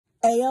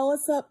Hey yo,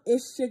 what's up?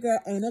 It's your girl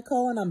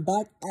Aniko, and I'm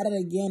back at it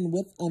again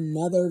with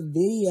another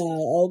video,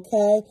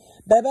 okay?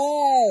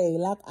 Baby,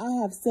 like I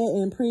have said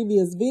in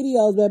previous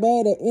videos,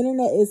 baby, the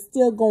internet is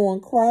still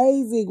going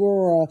crazy,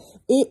 girl.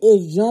 It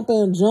is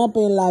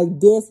jumping like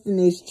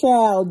Destiny's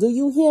Child. Do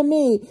you hear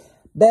me?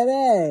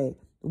 Baby,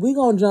 we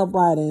gonna jump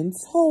right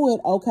into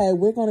it, okay?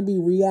 We're gonna be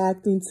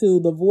reacting to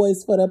the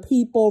Voice for the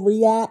People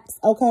reacts,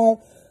 okay?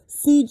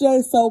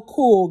 CJ So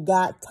Cool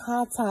got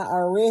TaTa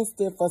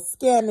arrested for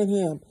scamming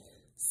him.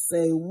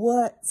 Say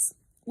what?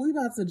 We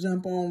about to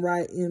jump on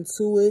right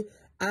into it.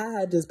 I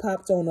had just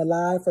popped on the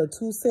live for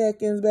 2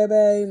 seconds,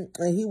 baby,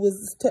 and he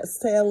was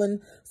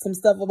telling some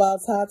stuff about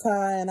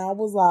TaTa, and I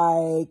was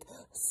like,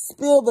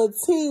 spill the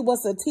tea.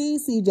 What's the tea,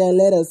 CJ?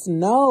 Let us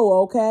know,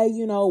 okay?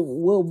 You know,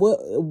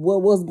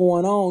 what's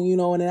going on, you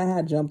know, and then I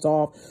had jumped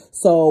off.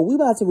 So we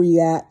about to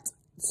react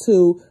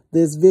to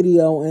this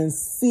video and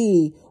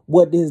see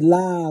what this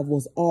live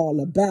was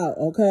all about,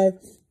 okay?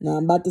 Now,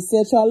 I'm about to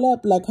set y'all up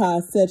like how I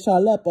set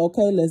y'all up,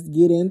 okay? Let's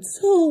get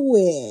into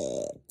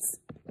it.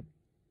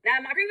 Now,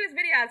 in my previous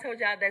video, I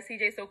told y'all that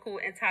CJ So Cool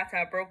and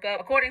TaTa broke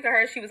up. According to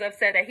her, she was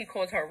upset that he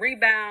called her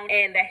rebound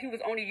and that he was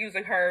only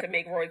using her to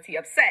make royalty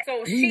upset.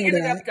 So she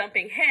ended up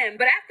dumping him.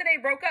 But after they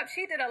broke up,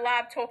 she did a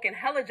live talking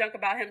hella junk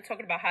about him,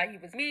 talking about how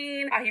he was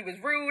mean, how he was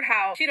rude,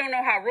 how she don't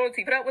know how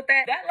royalty put up with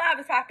that. That live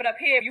is popping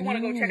up here. If you want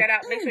to go check it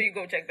out, make sure you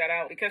go check that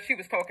out because she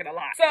was talking a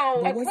lot.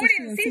 So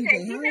according to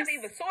CJ, he never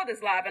even saw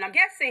this live, and I'm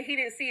guessing he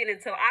didn't see it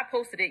until I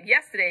posted it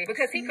yesterday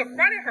because he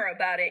confronted her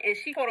about it, and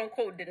she quote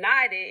unquote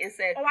denied it and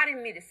said, "Oh, I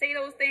didn't mean to say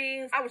those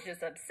things. I was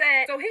just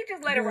upset." So he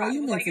just let it rock. He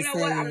was like, you know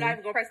what? I'm not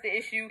even gonna press the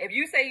issue. If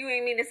you say you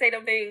ain't mean to say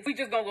them things, we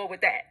just gonna go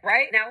with that,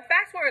 right? Now,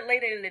 fast forward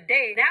later in the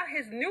day, now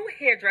his new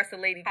hairdresser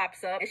lady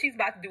pops up and she's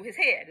about to do his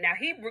hair. Now,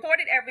 he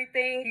recorded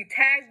everything. He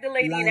tagged the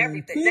lady and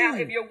everything. Now,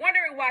 if you're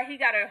wondering why he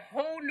got a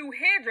whole new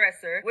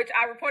hairdresser, which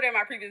I reported in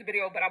my previous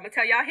video, but I'm gonna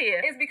tell y'all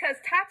here, is because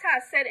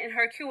TaTa said in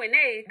her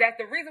Q&A that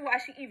the reason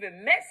why she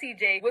even met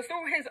CJ was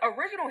through his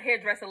original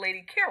hairdresser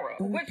lady, Kira,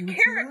 which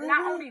Kira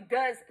not only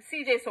does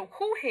CJ So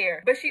Cool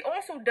hair, but she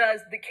also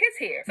does the kids'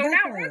 hair. So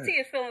now Royalty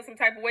is feeling some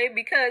type of way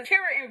because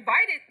Kira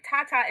invited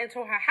TaTa into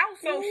her house,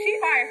 so she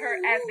hired her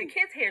as the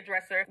kids'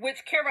 hairdresser,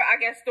 which Kira,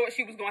 I guess, thought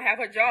she was going to have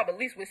her job at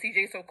least with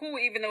CJ So Cool,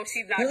 even though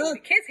she's not doing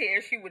the kids'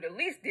 hair, she would at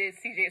least did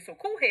CJ So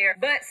Cool hair,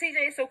 but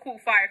CJ So Cool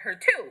fired her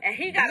too, and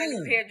he got a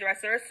new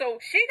hairdresser, so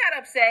she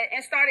got upset and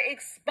started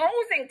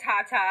exposing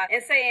TaTa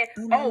and saying,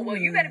 oh, well,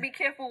 you better be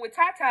careful with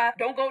TaTa.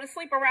 Don't go to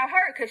sleep around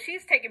her because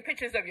she's taking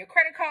pictures of your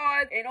credit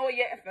cards and all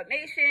your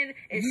information,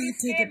 and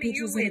she's scamming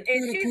you,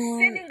 and she's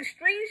sending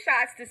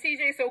screenshots to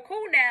CJ So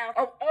Cool now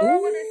of all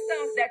of the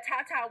stuff that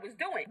TaTa was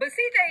doing. But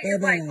CJ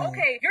is like,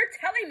 okay, you're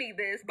telling me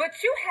this, but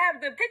you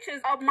have the pictures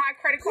of my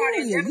credit card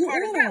and debit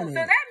card as well.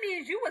 So that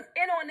means you was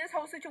in on this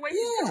whole situation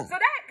too. So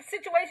that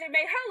situation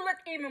made her look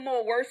even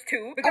more worse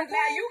too, because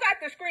now you got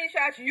the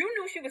screenshots. You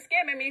knew she was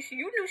scamming me.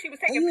 You knew she was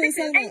taking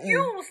pictures, and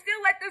you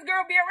still let this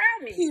girl be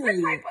around me.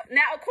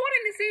 Now,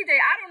 according to CJ,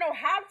 I don't know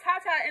how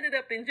TaTa ended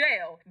up in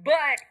jail,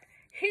 but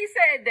he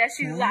said that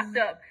she's locked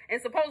up,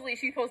 and supposedly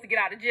she's supposed to get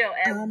out of jail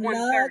at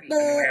 1:30. New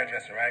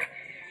hairdresser, right?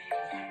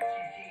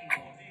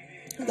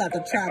 You got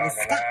the Travis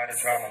Scott. A lot of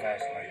drama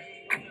last night.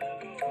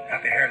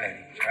 Not the hair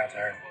lady. Shout out to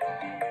her.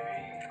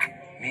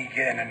 Me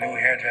getting a new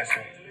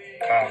hairdresser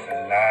caused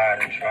a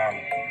lot of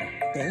drama.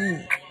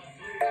 Damn.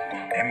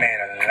 It made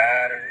a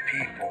lot of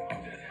people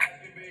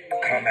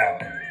come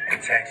out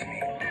and text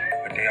me,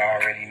 but they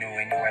already knew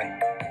anyway,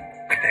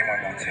 but they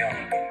weren't gonna tell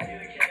me.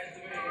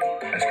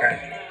 That's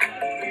crazy.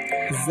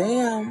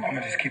 Zam. I'm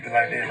gonna just keep it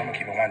like this. I'm gonna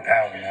keep it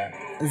 1,000, man.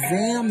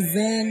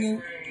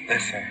 Zam.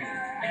 Listen,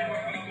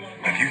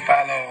 if you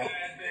follow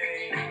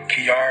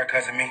Kiara,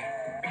 cousin me,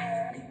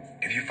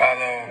 if you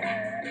follow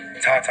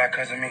TaTa,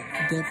 cousin me,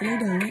 definitely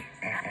don't.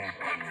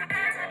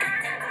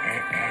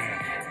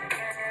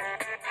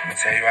 I'm gonna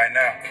tell you right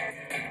now,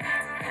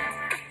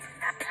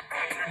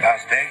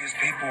 Las Vegas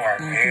people are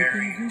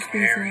very,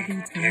 very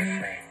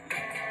different.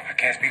 I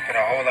can't speak for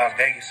the whole Las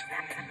Vegas,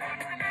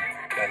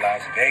 but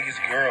Las Vegas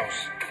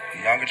girls, the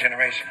younger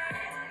generation.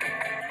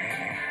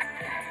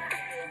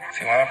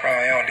 See, where I'm from,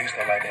 they don't do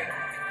stuff like that.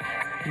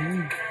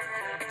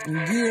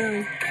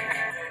 Yeah.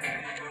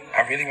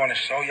 I really want to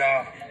show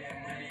y'all,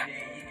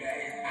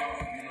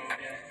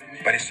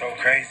 but it's so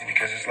crazy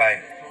because it's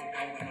like,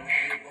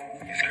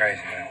 it's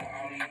crazy, man.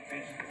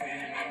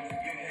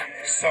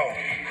 So,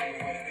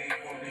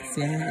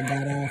 see, I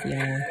got off,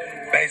 y'all.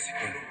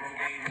 Basically,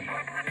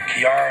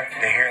 Kiara,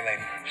 the hair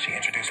lady, she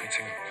introduced me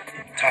to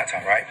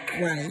TaTa, right?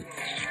 Right.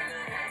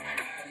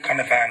 Come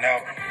to find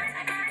out,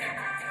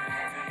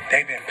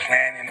 they've been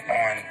planning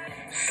on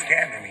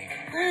scamming me.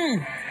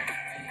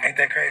 Ain't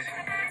that crazy?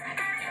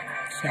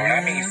 When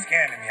I mean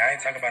scamming me, I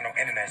ain't talking about no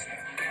internet stuff.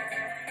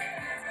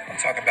 I'm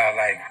talking about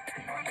like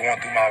going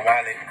through my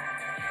wallet,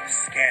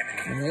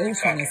 scamming me. They're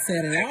trying to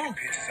set it off.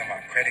 Pictures of my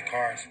credit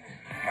cards,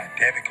 my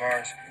debit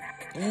cards,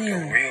 the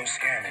real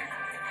scamming.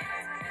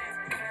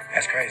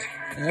 That's crazy.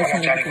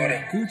 I'm trying to go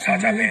to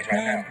TaTa page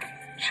right now.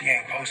 She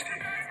ain't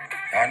posted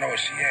I know where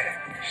she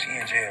at. She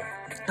in jail.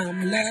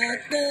 I'm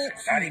locked up.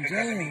 Not even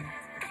because of me,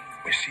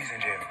 but she's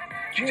in jail.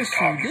 She just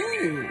called me.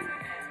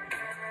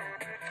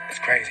 It's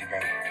crazy, bro.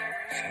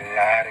 It's a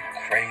lot of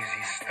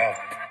crazy stuff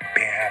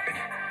been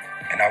happening,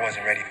 and I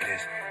wasn't ready for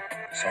this.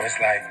 So it's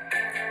like,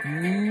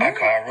 I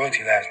called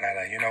Royalty last night,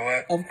 like, you know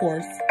what? Of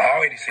course. I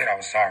already said I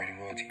was sorry to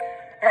Royalty.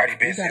 I already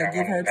been saying I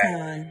give her wanted her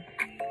time.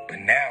 back. But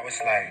now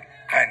it's like,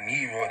 I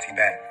need Royalty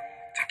back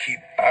to keep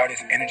all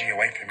this energy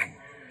away from me.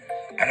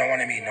 I don't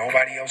want to meet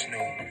nobody else new.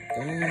 I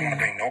don't want to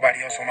bring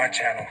nobody else on my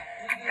channel.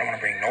 I don't want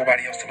to bring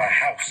nobody else to my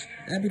house.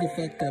 That'd be the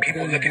fucked up.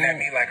 People looking at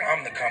me like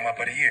I'm the come up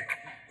of the year.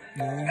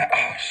 Like,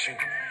 oh, shoot.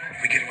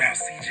 If we get around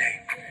CJ,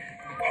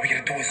 all we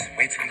got to do is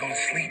wait till we go to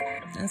sleep.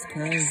 That's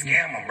crazy. We can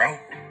scam them, bro.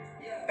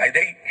 Like,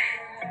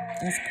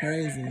 That's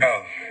crazy.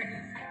 Bro.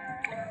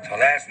 So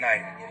last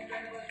night,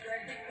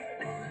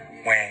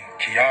 when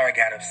Kiara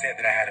got upset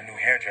that I had a new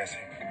hairdresser,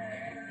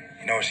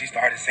 you know what she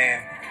started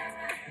saying?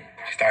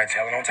 She started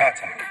telling on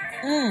TaTa.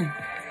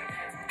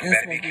 You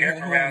better be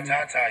careful around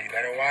TaTa. You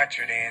better watch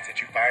her then.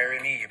 Since you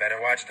firing me, you better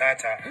watch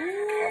TaTa.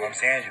 All I'm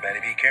saying is you better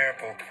be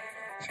careful.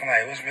 So I'm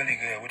like, it was really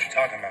good. What you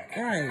talking about?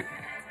 Right.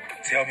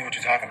 Tell me what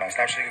you're talking about.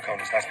 Stop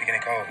sugarcoating. Stop speaking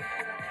in code.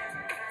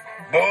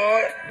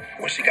 Boy,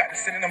 what she got to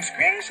sending them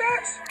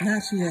screenshots? Now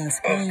she has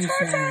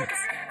screenshots.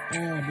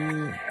 Oh,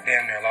 dude. I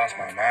damn near lost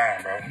my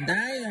mind, bro.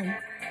 Damn.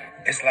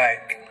 It's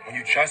like, when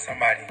you trust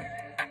somebody,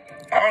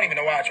 I don't even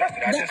know why I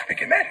trusted her. I just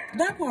freaking met her.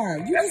 That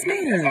part. You That's just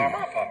me. met her. That's all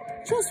my fault.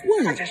 Trust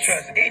what? I just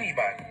trust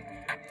anybody.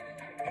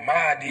 But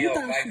my idea of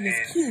life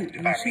is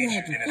if I meet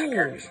you, then it's a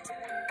purpose.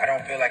 I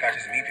don't feel like I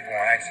just meet people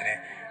on accident.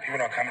 People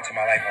don't come into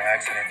my life on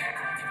accident.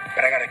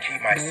 But I gotta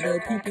keep my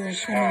circle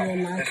small.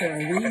 Listen,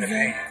 I'm gonna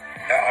pay you.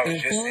 I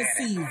was just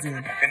saying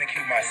that. I'm gonna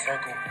keep my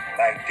circle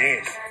like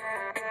this.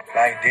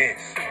 Like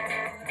this.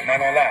 I'm not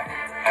gonna lie.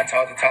 I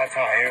talked to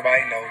TaTa,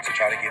 everybody knows, to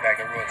try to get back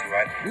at Royalty,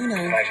 right? You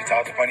know. Like she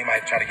talked to Funny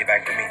Mike to try to get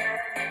back to me.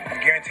 I'm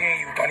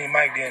guaranteeing you Funny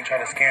Mike didn't try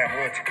to scam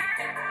Royalty.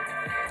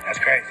 That's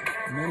crazy.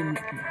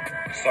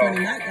 So, Funny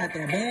Mike got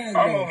that bag,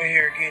 I'm over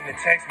here getting the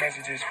text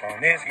messages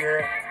from this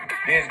girl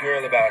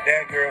about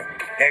that girl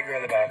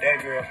about that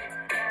girl.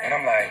 And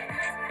I'm like,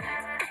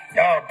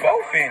 y'all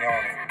both in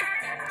on it.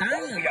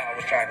 Both of y'all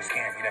was trying to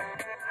scam me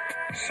though.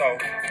 So,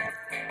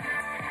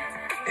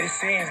 it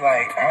seems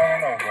like, I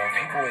don't know, bro.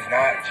 People is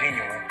not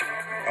genuine.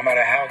 No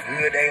matter how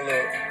good they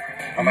look,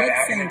 no matter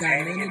how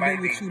entertaining it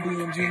might be, it's just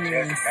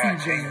not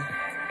genuine.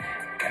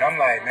 And I'm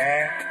like,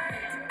 man,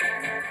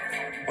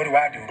 what do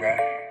I do, bro?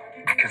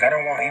 Because I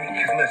don't want any,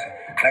 because listen,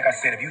 like I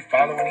said, if you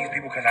following these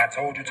people because I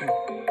told you to,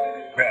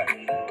 bro,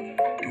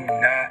 do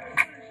not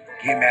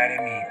get mad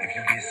at me if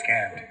you get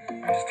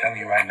scammed. I'm just telling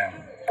you right now.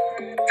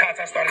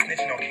 TaTa started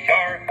snitching on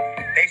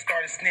Kiara. They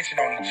started snitching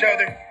on each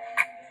other.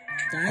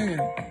 Damn.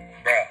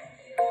 Bro,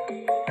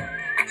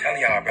 I'm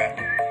telling y'all, bro.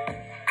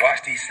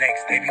 Watch these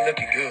snakes. They be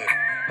looking good.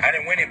 I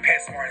done went in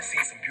PetSmart and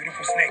seen some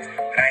beautiful snakes,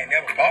 but I ain't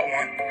never bought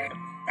one.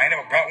 I ain't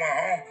never brought one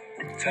home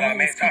until I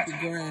met TaTa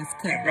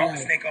and brought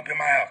the snake up in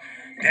my house.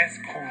 That's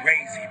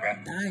crazy, bro.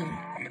 Damn.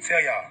 I'm gonna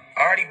tell y'all.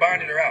 I already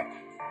bonded her out.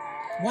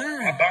 Why?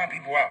 I bond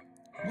people out.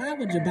 Why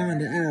would you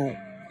bond it out?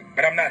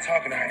 But I'm not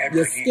talking to her ever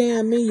you again. You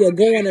scam me, you're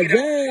going to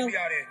jail. She'll be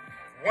out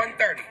at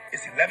 1:30.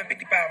 It's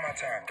 11:55 my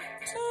time.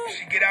 When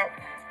she get out,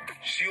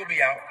 she'll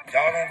be out.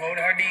 Y'all gonna go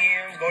to her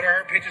DMs, go to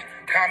her pictures,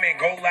 comment,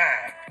 go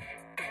live.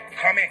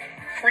 Comment,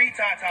 free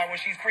TaTa when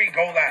she's free,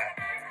 go live.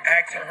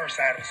 Ask her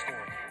side of the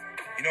story.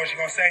 You know what she's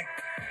gonna say?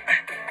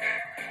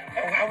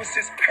 I was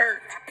just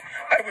hurt.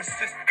 I was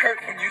just hurt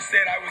when you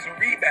said I was a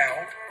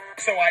rebound.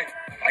 So I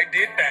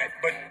did that,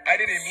 but I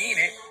didn't mean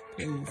it.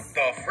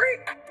 The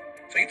freak?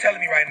 So you telling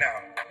me right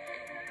now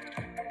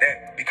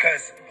that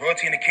because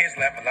Royalty and the kids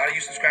left, a lot of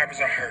you subscribers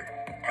are hurt.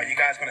 Are you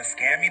guys gonna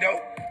scam me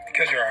though?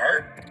 Because you're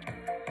hurt?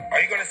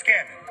 Are you gonna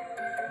scam me?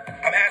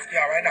 I'm asking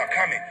y'all right now,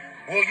 comment.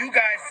 Will you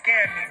guys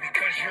scam me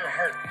because you're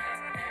hurt?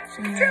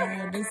 Tell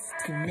me. This is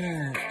too much.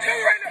 Tell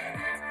me right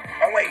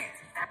now. I'm waiting.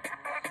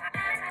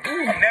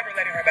 I'm never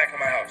letting her back in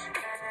my house.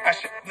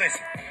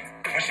 Listen,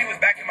 when she was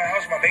back in my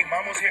house, my baby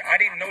mama was here, I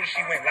didn't know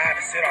she went live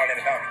and said all that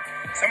about me.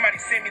 Somebody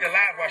sent me the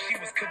live while she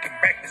was cooking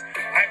breakfast.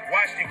 I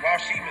watched it while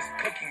she was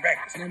cooking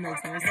breakfast. That makes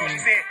no sense. You know what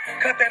she said?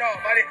 Cut that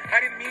off. I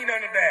didn't mean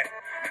none of that.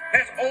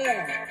 That's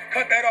old.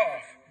 Cut that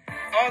off.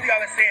 All y'all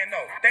are saying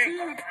no. Thank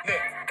you.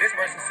 Look, this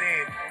person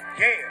said,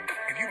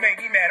 yeah, if you make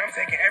me mad, I'm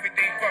taking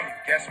everything from you.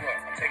 Guess what?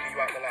 I'm taking you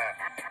out the live.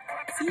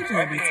 CJ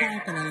be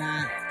talking a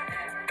lot.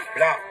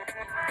 Block.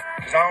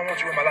 Because I don't want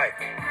you in my life.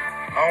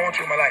 I don't want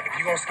you in my life. If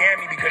you're going to scam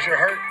me because you're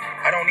hurt,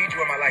 I don't need you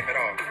in my life at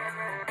all.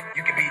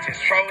 You can be just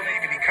trolling,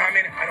 you can be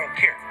commenting. I don't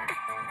care.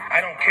 I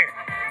don't care.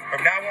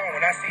 From now on,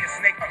 when I see a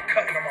snake, I'm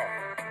cutting them off.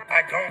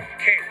 I don't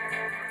care.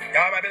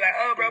 Y'all might be like,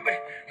 oh, bro,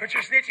 but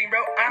you're snitching,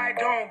 bro. I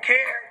don't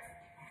care.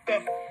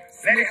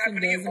 Let it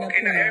happen to you.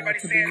 Okay, now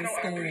everybody's saying no.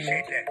 I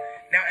appreciate that.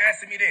 Now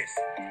answer me this.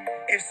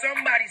 If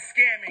somebody's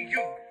scamming you,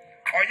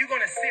 are you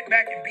going to sit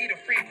back and be the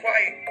free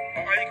quiet,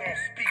 or are you going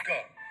to speak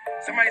up?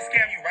 Somebody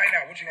scam you right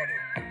now. What you going to do?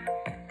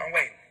 I'm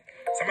waiting.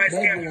 Somebody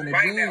scam you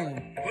right now.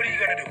 What are you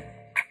going to do?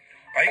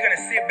 Are you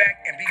gonna sit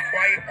back and be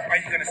quiet, or are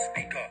you gonna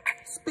speak up?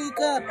 Speak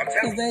up,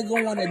 because they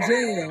going to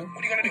jail.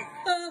 What are you gonna do?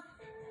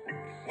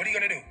 What are you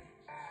gonna do?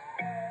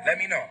 Let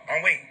me know.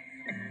 I'm waiting.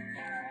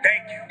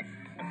 Thank you.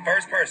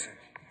 First person.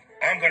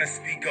 I'm gonna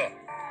speak up.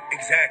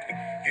 Exactly.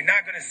 You're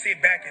not gonna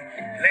sit back and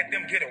let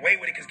them get away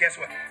with it, because guess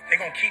what? They're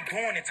gonna keep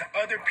doing it to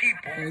other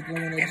people They're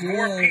going to and jail.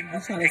 more people.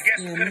 They're And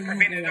guess who could have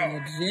prevented it all?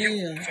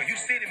 jail. So you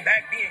sitting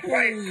back being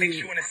quiet makes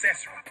you an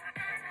accessory.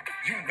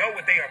 You know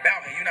what they are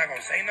about, and you're not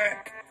gonna say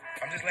nothing.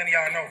 I'm just letting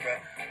y'all know, bro.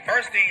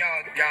 First thing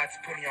y'all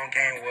put me on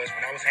game was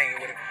when I was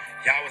hanging with her.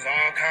 Y'all was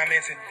all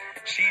commenting,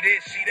 she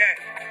this, she that.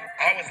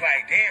 I was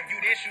like, damn, you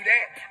this, you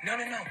that. No.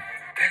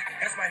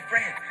 That's my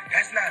friend.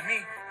 That's not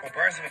me. Well,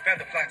 birds of a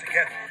feather flock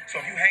together. So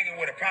if you hanging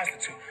with a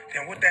prostitute,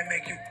 then what that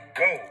make you?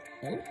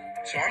 Gold.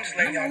 So I'm just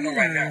letting y'all know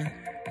right now.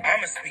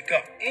 I'ma speak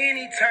up.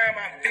 Anytime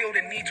I feel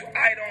the need to,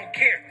 I don't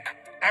care.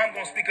 I'm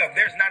gonna speak up.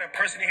 There's not a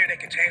person in here that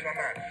can change my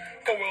mind.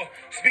 Oh, well,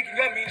 speaking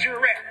up means you're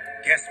a rat.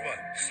 Guess what?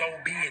 So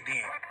be it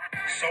then.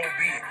 So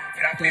be it.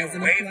 But I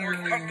feel way more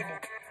comfortable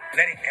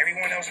letting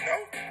everyone else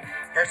know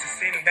versus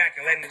sitting back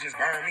and letting it just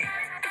burn me.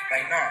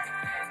 Like, nah.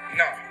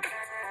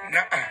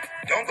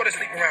 Don't go to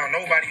sleep around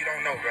nobody you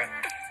don't know, bro.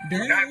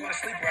 Do not go to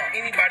sleep around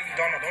anybody you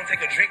don't know. Don't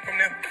take a drink from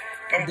them.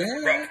 Don't get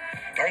drugged.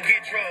 Don't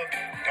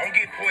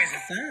get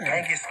poisoned.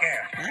 Don't get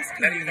scammed.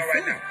 Let you know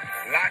right now.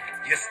 Lock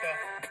your stuff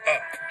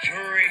up.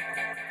 Jewelry,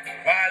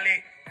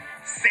 wallet,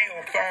 cell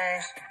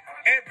phones,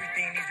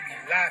 everything needs to be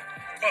locked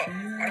up.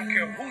 I don't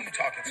care who you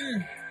talking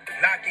to.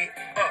 Lock it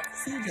up.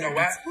 You know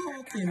why?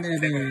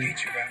 They're gonna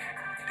get you, bro.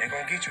 They're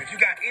gonna get you. If you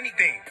got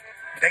anything,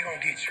 they're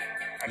gonna get you.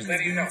 I'm just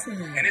letting you know.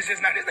 And it's just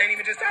not, this ain't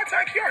even just TaTa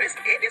and Kiara. It's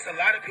a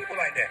lot of people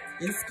like that.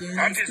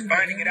 I'm just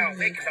finding it out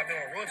late because I've been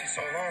on royalty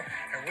so long,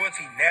 and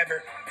royalty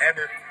never,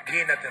 ever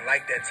did nothing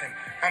like that to me.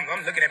 I'm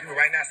looking at people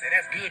right now saying,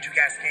 that's good you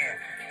got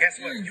scammed. Guess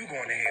what? You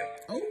going to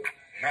hell.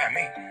 Not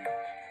me.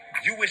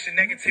 You wish the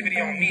negativity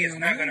on me is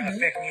not going to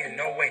affect me in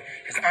no way,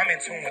 because I'm in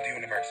tune with the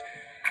universe.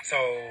 So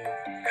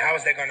how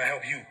is that going to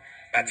help you?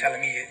 By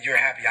telling me you're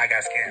happy I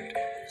got scammed.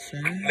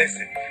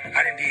 Listen,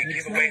 I done did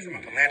giveaways. I'm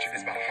a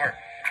philanthropist by heart.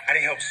 I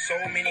done helped so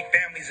many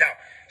families out,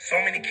 so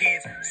many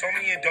kids, so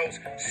many adults,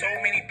 so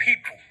many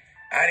people.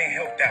 I done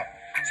helped out.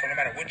 So no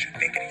matter what you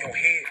thinking in your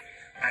head,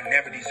 I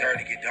never deserve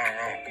to get done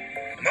wrong.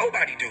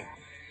 Nobody do.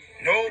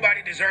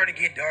 Nobody deserve to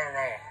get done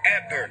wrong,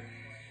 ever.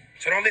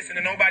 So don't listen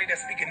to nobody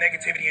that's speaking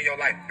negativity in your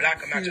life. Block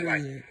them out your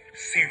life.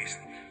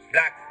 Seriously.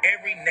 Block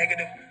every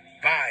negative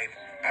vibe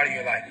out of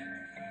your life.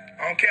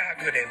 I don't care how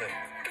good they look.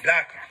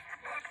 Block them.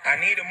 I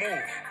need to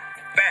move.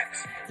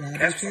 Facts.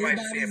 That's what somebody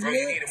said, bro.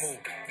 You need to move.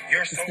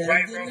 You're so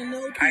right, bro.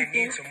 I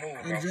need to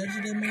move, bro.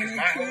 Because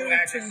my whole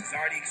address is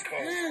already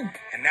exposed.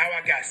 And now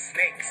I got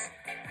snakes.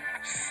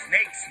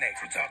 Snakes.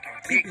 We're talking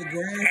big and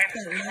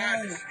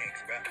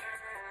snakes, bro.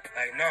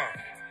 Like, no.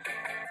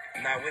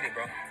 I'm not with it,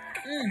 bro.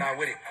 I'm not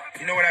with it.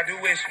 You know what I do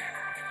wish?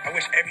 I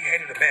wish every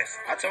hater the best.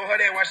 I told her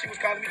that while she was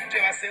calling me from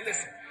jail. I said,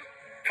 listen,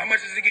 how much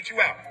does it get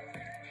you out?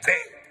 Babe,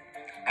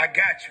 I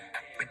got you.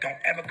 But don't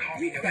ever call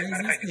me. Matter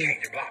of fact, you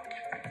can't get blocked.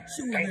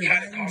 Don't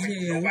try to call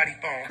me nobody's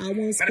phone. I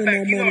won't spend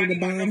no money to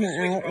buy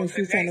her out, and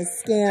she's trying to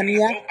scam me.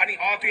 I need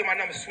all three of my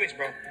numbers switched,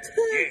 bro.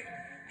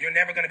 Yeah. You're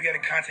never going to be able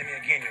to contact me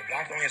again. You're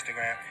blocked on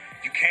Instagram.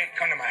 You can't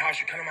come to my house.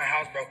 You come to my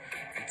house, bro.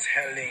 I'm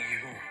telling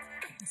you.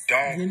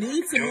 Don't you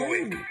need to do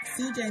move. it.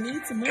 CJ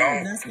needs to move.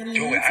 Don't That's what he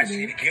do needs it. I to just do.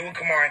 need to get with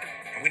Kamari,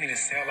 and we need to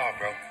sell out,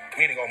 bro.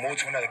 We need to go move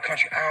to another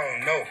country. I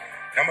don't know.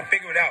 I'm going to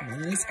figure it out. I'm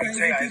going to tell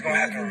y'all, it's going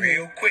to happen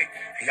real quick.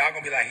 And y'all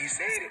going to be like, he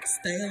said it.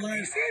 Stay alert.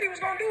 He said he was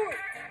going to do it.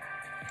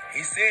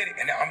 He said it.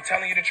 And I'm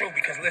telling you the truth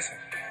because, listen,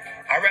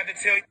 I'd rather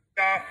tell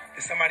y'all than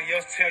somebody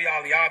else tell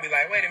y'all. Y'all be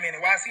like, wait a minute,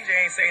 why CJ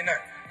ain't saying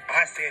nothing?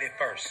 I said it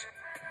first.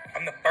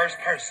 I'm the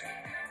first person.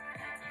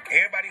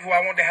 Everybody who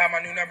I want to have my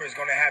new number is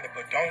going to have it,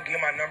 but don't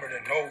give my number to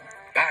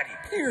nobody.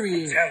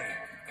 Period. I'm telling you.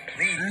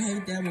 Please. I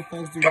hate that when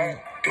folks do don't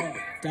that. do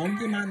it. Don't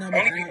give my number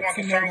Only people I'm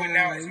concerned with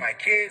now is my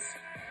kids,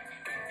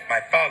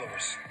 my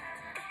followers.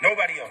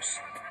 Nobody else.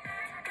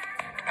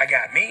 I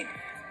got me,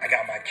 I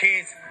got my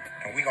kids,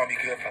 and we're going to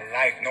be good for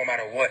life no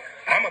matter what.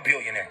 I'm a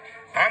billionaire.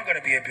 I'm going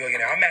to be a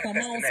billionaire. I'm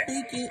manifesting that.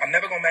 I'm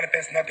never going to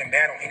manifest nothing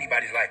bad on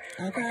anybody's life.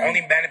 Okay. I'm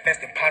only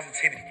manifesting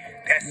positivity.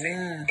 That's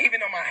it. Even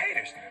on my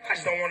haters. I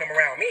just don't want them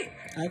around me.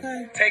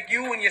 Okay. Take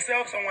you and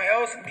yourself somewhere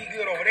else and be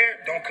good over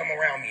there. Don't come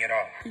around me at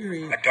all.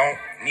 Period. I don't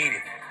need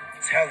it.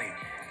 I'm telling you.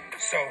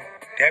 So,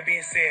 that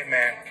being said,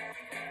 man,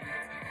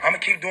 I'm going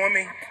to keep doing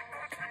me.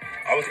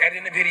 I was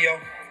editing the video.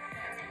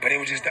 But it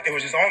was just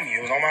on me.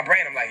 It was on my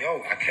brain. I'm like,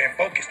 yo, I can't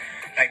focus.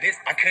 Like this,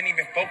 I couldn't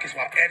even focus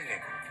while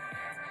editing.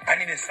 I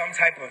needed some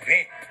type of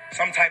event.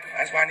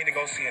 That's why I need to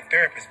go see a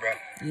therapist, bro.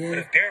 Yeah. But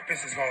a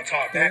therapist is going to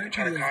talk back and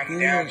try to calm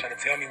me down, try to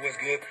tell me what's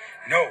good.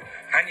 No,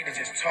 I need to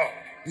just talk.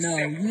 No,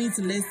 you need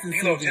to listen to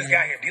D-Lo just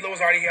got here. D-Lo was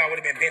already here. I would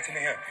have been venting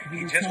to him.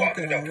 He just walked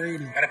in the door.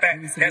 Matter of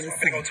fact, that's what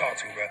I'm going to go talk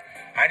to, bro.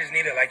 I just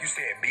need to, like you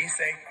said, be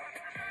safe,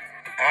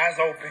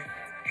 eyes open,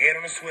 head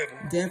on a swivel.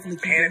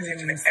 Definitely keep paying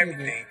attention to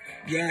everything.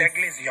 Keep that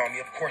glizzy on me.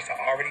 Of course, I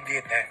already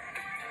did that.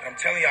 But I'm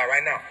telling y'all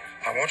right now,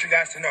 I want you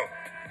guys to know,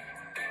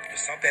 if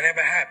something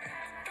ever happened,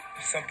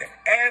 If something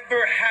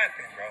ever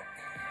happened, bro,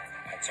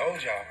 I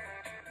told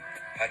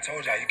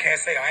y'all. You can't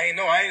say, I ain't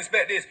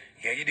expect this.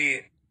 Yeah, you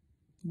did.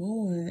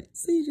 Boy,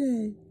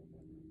 CJ.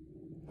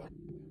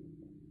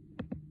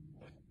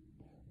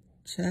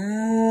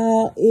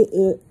 Child,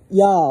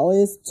 y'all,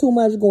 it's too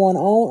much going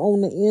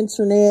on the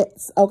internet,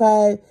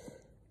 okay?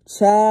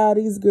 Child,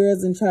 these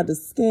girls and tried to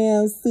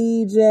scam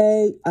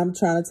CJ. I'm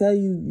trying to tell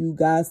you, you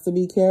guys to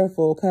be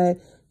careful, okay?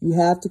 You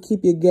have to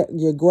keep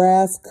your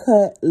grass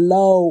cut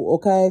low,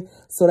 okay?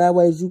 So that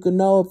way you can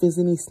know if there's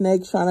any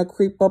snakes trying to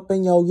creep up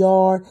in your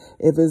yard,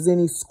 if there's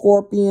any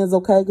scorpions,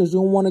 okay? Because you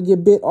don't want to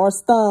get bit or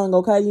stung,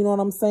 okay? You know what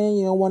I'm saying?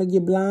 You don't want to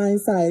get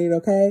blindsided,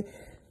 okay?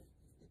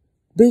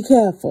 Be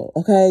careful,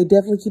 okay?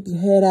 Definitely keep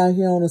your head out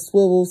here on a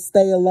swivel.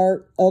 Stay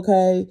alert,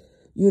 okay?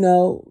 You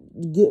know,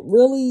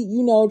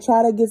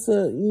 try to get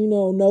to,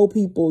 know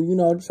people,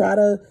 try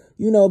to,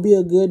 be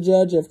a good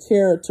judge of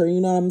character. You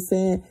know what I'm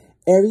saying?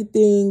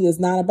 Everything is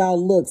not about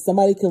looks.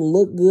 Somebody can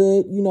look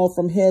good,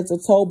 from head to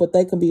toe, but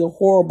they can be a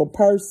horrible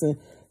person.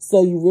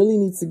 So you really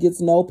need to get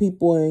to know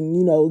people and,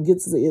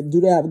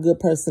 do they have a good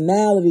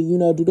personality?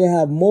 Do they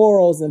have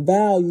morals and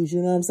values?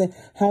 You know what I'm saying?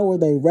 How were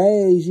they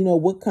raised?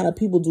 What kind of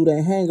people do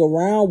they hang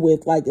around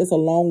with? Like, it's a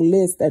long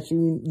list that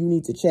you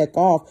need to check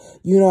off.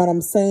 You know what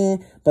I'm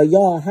saying? But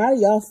y'all, how do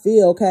y'all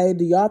feel? Okay.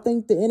 Do y'all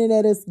think the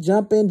internet is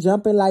jumping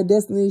like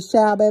Destiny's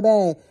Child,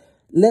 baby?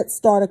 Let's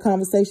start a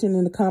conversation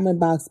in the comment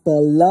box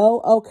below,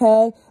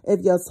 okay?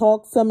 If you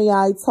talk to me,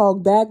 I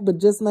talk back,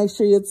 but just make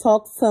sure you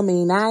talk to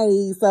me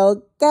nice,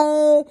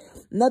 okay?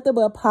 Nothing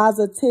but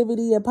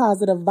positivity and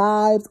positive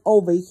vibes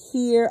over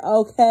here,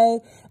 okay?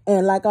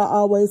 And like I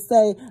always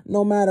say,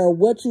 no matter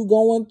what you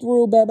going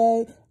through,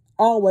 baby,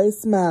 always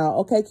smile,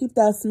 okay? Keep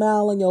that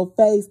smile on your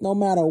face no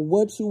matter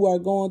what you are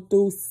going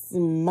through.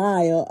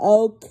 Smile,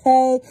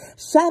 okay?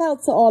 Shout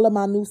out to all of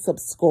my new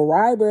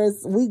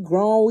subscribers. We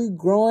growing,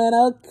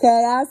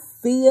 okay? I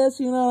see us,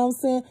 you know what I'm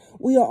saying?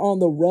 We are on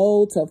the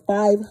road to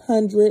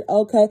 500,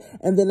 okay?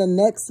 And then the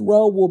next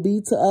road will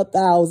be to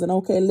 1,000,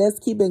 okay? Let's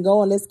keep it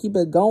going,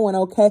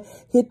 okay?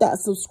 Hit that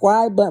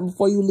subscribe button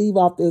before you leave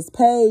off this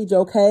page,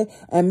 okay?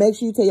 And make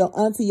sure you tell your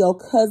auntie, your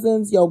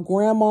cousins, your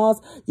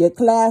grandmas, your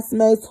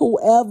classmates,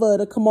 whoever,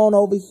 to come on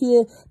over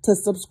here to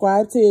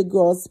subscribe to your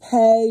girl's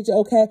page,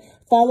 okay?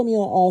 Follow me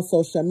on all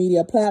social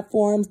media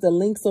platforms. The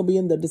links will be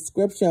in the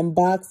description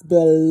box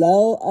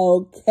below,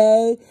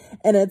 okay?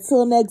 And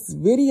until next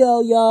video,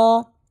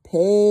 y'all,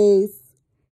 peace.